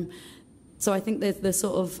 So I think there's the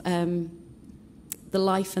sort of the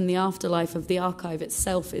life and the afterlife of the archive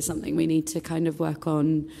itself is something we need to kind of work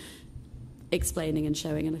on explaining and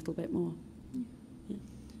showing a little bit more. Yeah.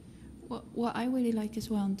 What I really like as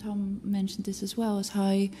well, and Tom mentioned this as well, is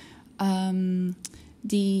how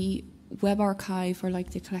the web archive, or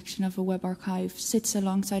like the collection of a web archive, sits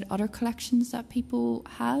alongside other collections that people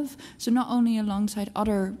have. So not only alongside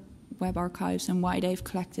other web archives and why they've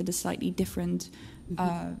collected a slightly different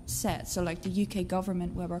set. So like the UK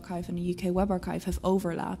Government Web Archive and the UK Web Archive have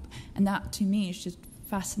overlap, and that to me is just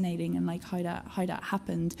fascinating, and like how that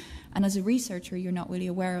happened. And as a researcher, you're not really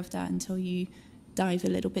aware of that until you dive a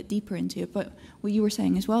little bit deeper into it. But what you were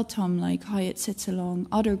saying as well, Tom, like how it sits along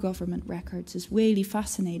other government records is really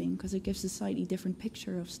fascinating because it gives a slightly different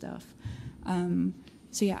picture of stuff.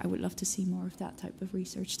 So yeah, I would love to see more of that type of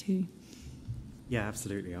research too. Yeah,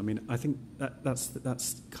 absolutely. I mean, I think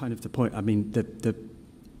that's kind of the point. I mean,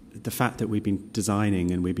 the fact that we've been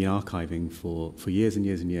designing and we've been archiving for years and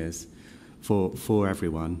years and years for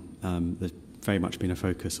everyone. There's very much been a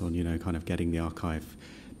focus on, you know, kind of getting the archive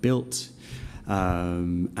built. You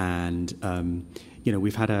know,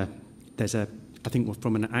 we've had I think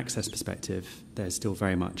from an access perspective, there's still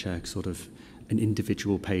very much a sort of an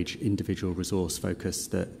individual page, individual resource focus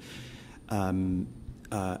that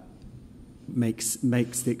makes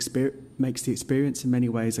the experience in many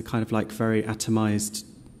ways a kind of like very atomized,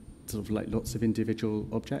 sort of like lots of individual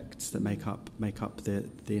objects that make up the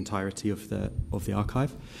entirety of the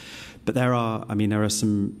archive. But there are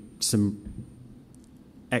some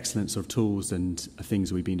excellent sort of tools and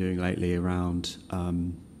things we've been doing lately around,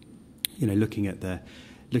 you know, looking at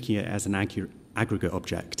it as an aggregate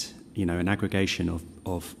object, you know, an aggregation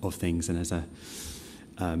of things, and as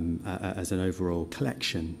an overall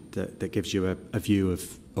collection that gives you a view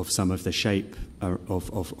of some of the shape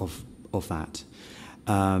of that.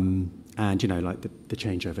 And, you know, like the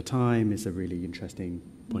change over time is a really interesting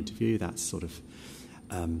point of view. That's sort of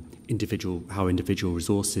how individual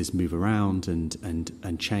resources move around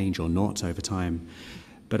and change or not over time.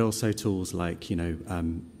 But also tools like, you know,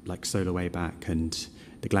 like Solar Wayback and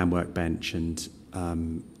the GLAM Workbench and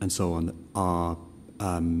so on are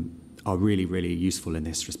really, really useful in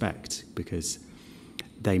this respect, because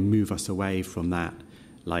they move us away from that,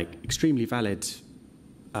 like, extremely valid,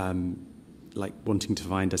 like wanting to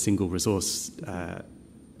find a single resource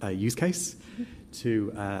use case,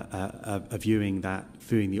 to viewing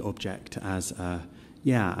the object as a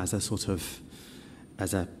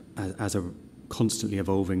constantly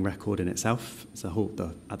evolving record in itself,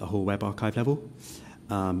 at the whole web archive level.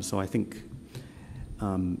 So I think,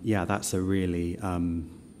 that's a really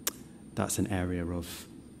that's an area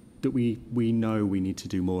that we know we need to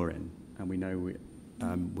do more in, and we know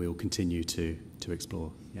we'll continue to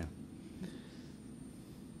explore. Yeah.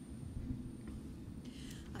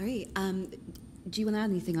 All right. Do you want to add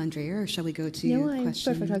anything, Andrea, or shall we go to questions? No, I'm in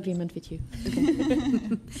perfect agreement with you.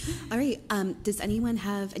 Okay. All right. Does anyone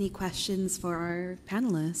have any questions for our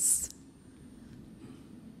panelists?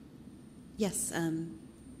 Yes.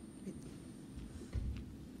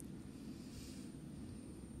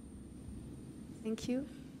 Thank you.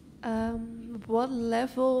 What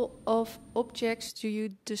level of objects do you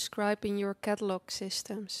describe in your catalog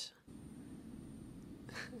systems?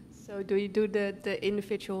 So do you do the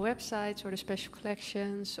individual websites or the special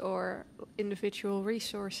collections or individual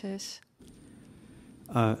resources?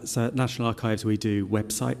 So at National Archives we do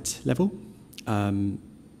website level.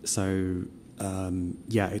 It's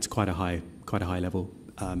quite a high level,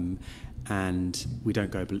 and we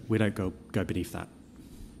don't go beneath that.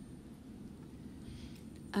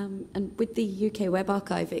 And with the UK Web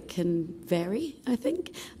Archive, it can vary, I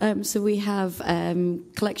think. So we have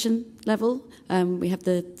collection level. We have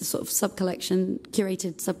the sort of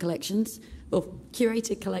curated sub-collections, or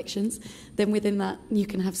curated collections. Then within that, you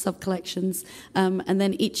can have sub-collections. And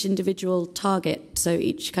then each individual target, so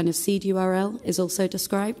each kind of seed URL is also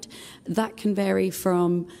described. That can vary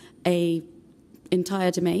from a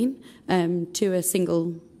entire domain to a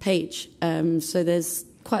single page. So there's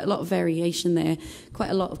quite a lot of variation there,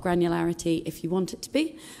 quite a lot of granularity if you want it to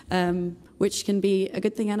be, which can be a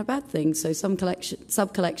good thing and a bad thing. So some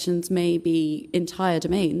sub-collections may be entire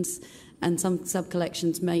domains, and some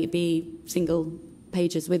sub-collections may be single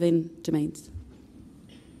pages within domains.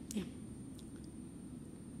 Yeah.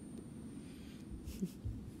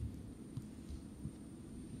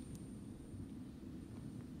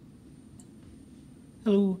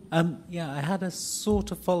 Hello. I had a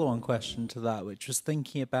sort of follow-on question to that, which was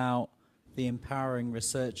thinking about the empowering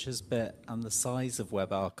researchers bit and the size of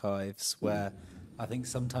web archives, where I think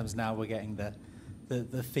sometimes now we're getting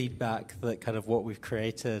the feedback that kind of what we've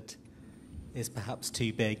created is perhaps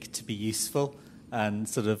too big to be useful, and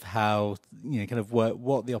sort of how, kind of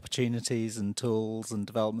what the opportunities and tools and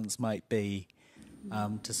developments might be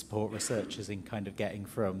to support researchers in kind of getting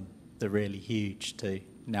from the really huge to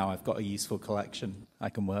now I've got a useful collection I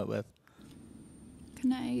can work with.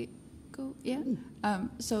 Can I go? Yeah.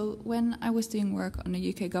 So when I was doing work on the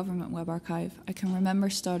UK Government Web Archive, I can remember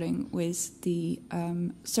starting with the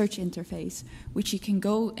search interface, which you can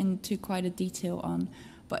go into quite a detail on.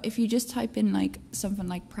 But if you just type in like something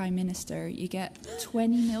like Prime Minister, you get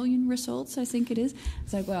 20 million results, I think it is.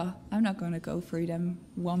 It's like, well, I'm not going to go through them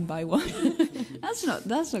one by one. That's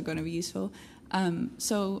not going to be useful.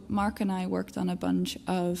 So Mark and I worked on a bunch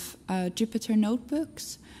of Jupyter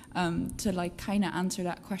notebooks to like kind of answer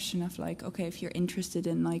that question of like, okay, if you're interested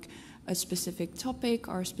in like a specific topic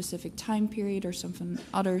or a specific time period or something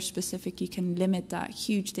other specific, you can limit that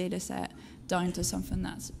huge data set down to something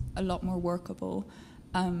that's a lot more workable.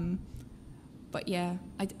 But yeah,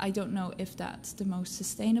 I don't know if that's the most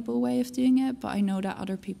sustainable way of doing it, but I know that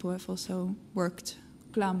other people have also worked,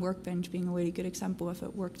 Glam Workbench being a really good example of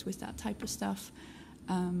it, worked with that type of stuff.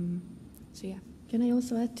 So yeah. Can I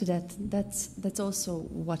also add to that? That's also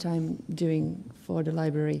what I'm doing for the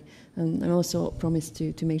library. And I also promised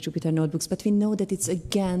to make Jupyter notebooks, but we know that it's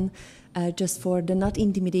again just for the not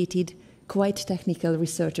intimidated, quite technical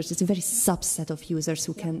researchers. It's a very subset of users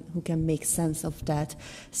who can make sense of that.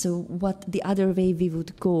 So what the other way we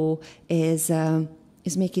would go is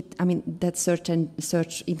make it. I mean, that search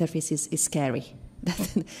interface is scary.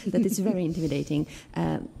 that is very intimidating.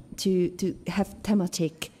 To have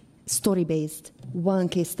thematic, story-based, one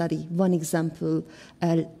case study, one example,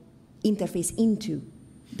 interface into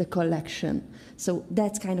the collection. So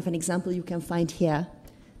that's kind of an example you can find here.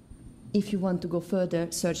 If you want to go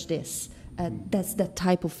further, search this. That's the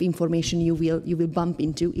type of information you will bump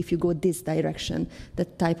into if you go this direction.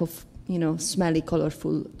 That type of smelly,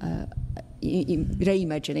 colorful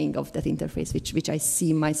reimagining of that interface, which I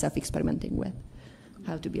see myself experimenting with,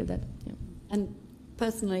 how to build that. Yeah. And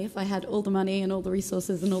personally, if I had all the money and all the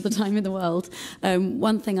resources and all the time in the world,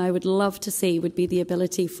 one thing I would love to see would be the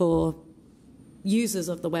ability for users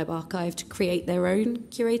of the Web Archive to create their own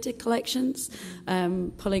curated collections,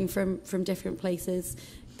 pulling from different places,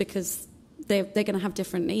 because they're going to have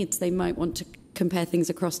different needs. They might want to compare things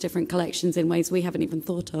across different collections in ways we haven't even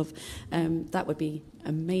thought of. That would be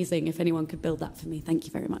amazing if anyone could build that for me. Thank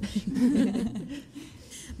you very much.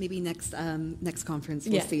 Maybe next conference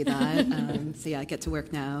we'll see that. So yeah, get to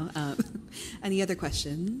work now. Any other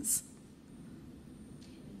questions?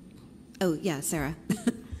 Oh yeah, Sarah.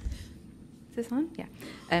 Is this on? Yeah.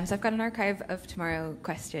 So I've got an Archive of Tomorrow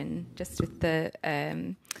question, just with the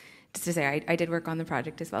just to say I did work on the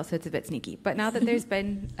project as well, so it's a bit sneaky. But now that there's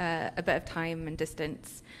been a bit of time and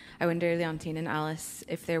distance, I wonder, Leontien and Alice,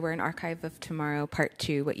 if there were an Archive of Tomorrow Part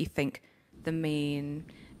 2, what you think the main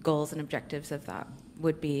goals and objectives of that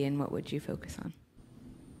would be, and what would you focus on?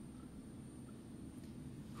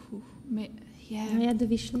 Yeah. Can I add the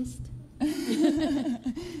wish list?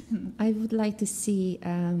 I would like to see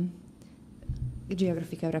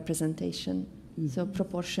geographical representation, so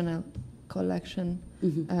proportional collection.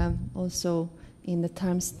 Also in the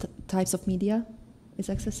types of media is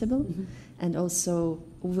accessible, and also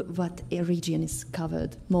what a region is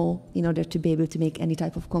covered more in order to be able to make any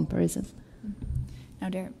type of comparison. Now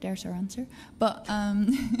there's our answer. But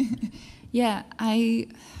yeah, I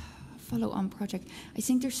follow-on project. I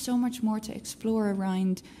think there's so much more to explore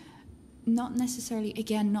around, not necessarily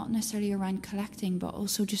around collecting, but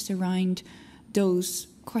also just around those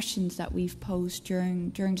questions that we've posed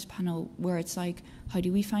during this panel, where it's like, how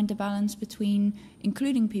do we find the balance between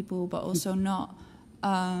including people, but also not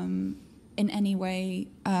in any way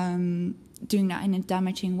doing that in a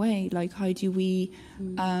damaging way? Like, how do we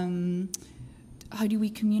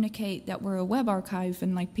communicate that we're a web archive,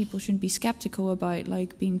 and like people shouldn't be skeptical about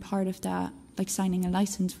like being part of that, like signing a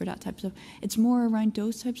license for that type of stuff. It's more around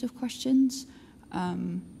those types of questions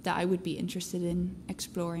that I would be interested in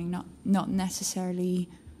exploring, not necessarily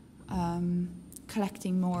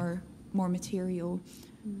collecting more material.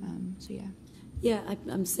 So yeah. Yeah,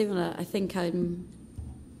 I'm similar. I think I'm,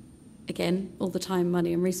 again, all the time,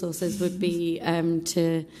 money and resources would be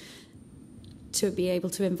to be able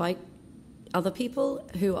to invite other people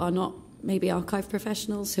who are not maybe archive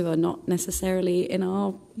professionals, who are not necessarily in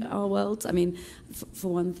our world. I mean,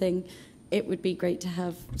 for one thing, it would be great to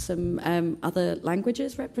have some other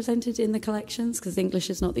languages represented in the collections, because English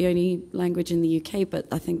is not the only language in the UK, but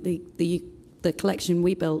I think the collection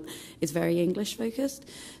we built is very English focused.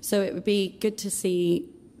 So it would be good to see,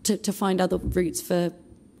 to find other routes for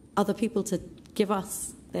other people to give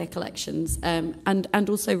us their collections, and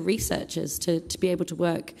also researchers to be able to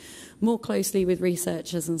work more closely with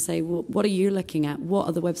researchers and say, well, what are you looking at? What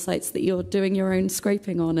are the websites that you're doing your own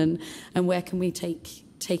scraping on, and where can we take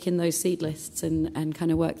in those seed lists and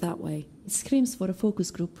kind of work that way? It screams for a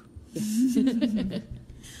focus group.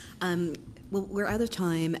 Well, we're out of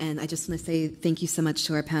time, and I just want to say thank you so much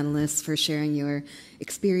to our panelists for sharing your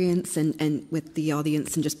experience and with the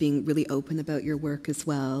audience, and just being really open about your work as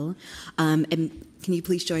well. And can you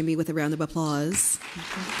please join me with a round of applause?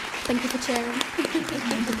 Thank you for sharing.